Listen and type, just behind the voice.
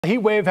Heat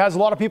wave has a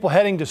lot of people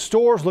heading to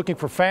stores looking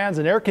for fans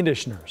and air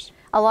conditioners.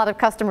 A lot of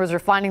customers are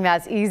finding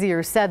that's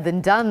easier said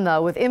than done,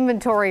 though, with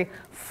inventory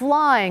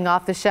flying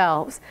off the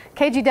shelves.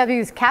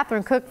 KGW's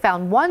Catherine Cook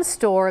found one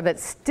store that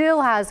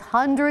still has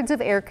hundreds of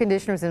air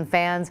conditioners and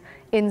fans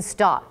in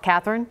stock.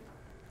 Catherine?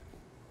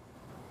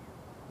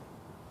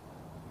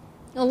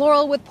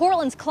 Laurel, with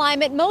Portland's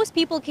climate, most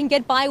people can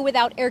get by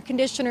without air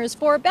conditioners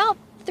for about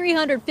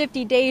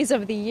 350 days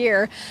of the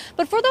year.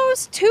 But for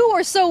those 2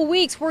 or so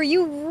weeks where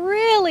you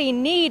really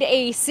need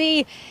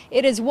AC,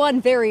 it is one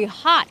very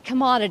hot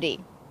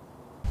commodity.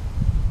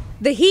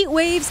 The heat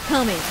wave's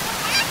coming.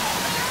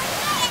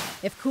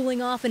 If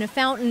cooling off in a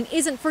fountain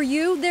isn't for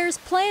you, there's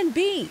Plan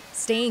B,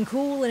 staying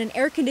cool in an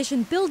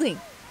air-conditioned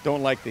building.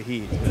 Don't like the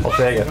heat. I'll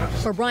take it.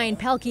 For Brian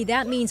Pelkey,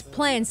 that means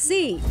Plan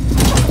C,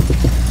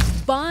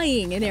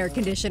 buying an air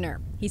conditioner.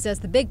 He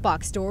says the big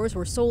box stores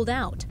were sold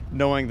out.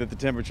 Knowing that the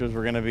temperatures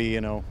were going to be,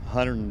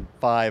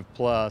 105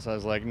 plus, I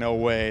was like, no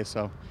way.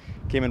 So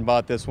came and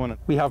bought this one.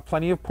 We have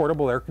plenty of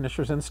portable air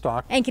conditioners in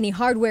stock. Ankeny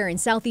Hardware in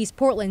Southeast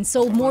Portland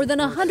sold more than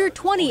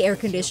 120 air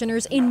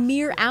conditioners in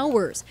mere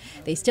hours.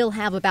 They still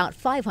have about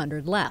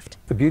 500 left.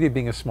 The beauty of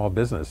being a small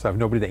business, I have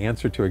nobody to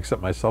answer to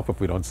except myself if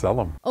we don't sell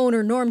them.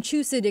 Owner Norm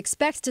Chusid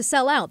expects to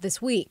sell out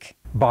this week.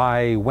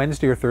 By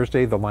Wednesday or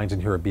Thursday, the lines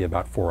in here will be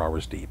about 4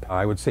 hours deep.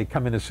 I would say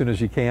come in as soon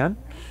as you can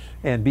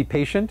and be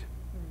patient.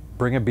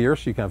 Bring a beer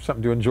so you can have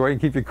something to enjoy and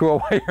keep you cool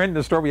while you're in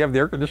the store. We have the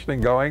air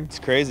conditioning going. It's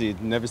crazy.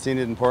 Never seen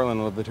it in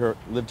Portland.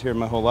 Lived here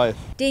my whole life.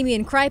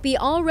 Damian Kripe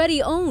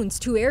already owns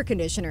 2 air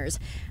conditioners.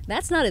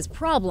 That's not his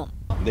problem.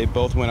 They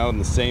both went out on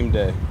the same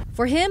day.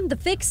 For him, the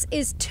fix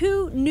is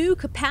 2 new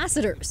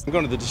capacitors. I'm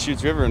going to the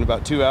Deschutes River in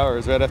about 2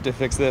 hours right after I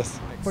fix this.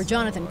 For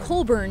Jonathan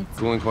Colburn,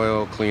 cooling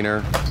coil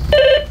cleaner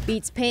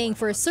beats paying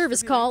for a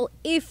service call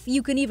if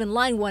you can even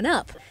line one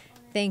up.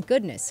 Thank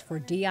goodness for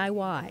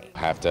DIY.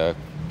 have to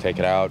take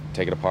it out,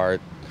 take it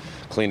apart,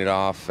 clean it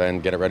off,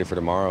 and get it ready for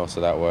tomorrow,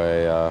 so that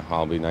way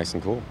I'll be nice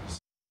and cool.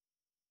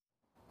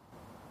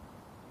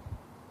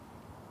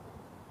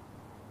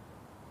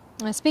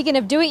 Speaking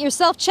of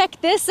do-it-yourself, check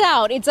this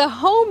out. It's a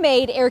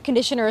homemade air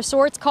conditioner of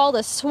sorts called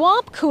a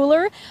swamp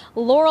cooler.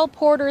 Laurel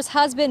Porter's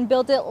husband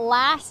built it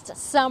last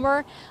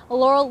summer.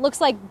 Laurel, looks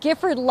like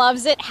Gifford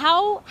loves it.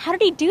 How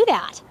did he do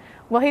that?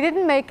 Well, he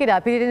didn't make it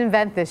up. He didn't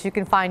invent this. You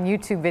can find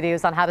YouTube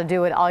videos on how to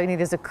do it. All you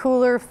need is a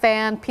cooler,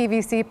 fan,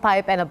 PVC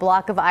pipe, and a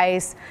block of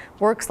ice.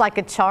 Works like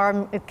a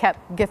charm. It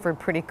kept Gifford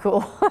pretty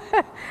cool.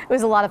 It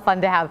was a lot of fun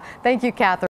to have. Thank you, Catherine.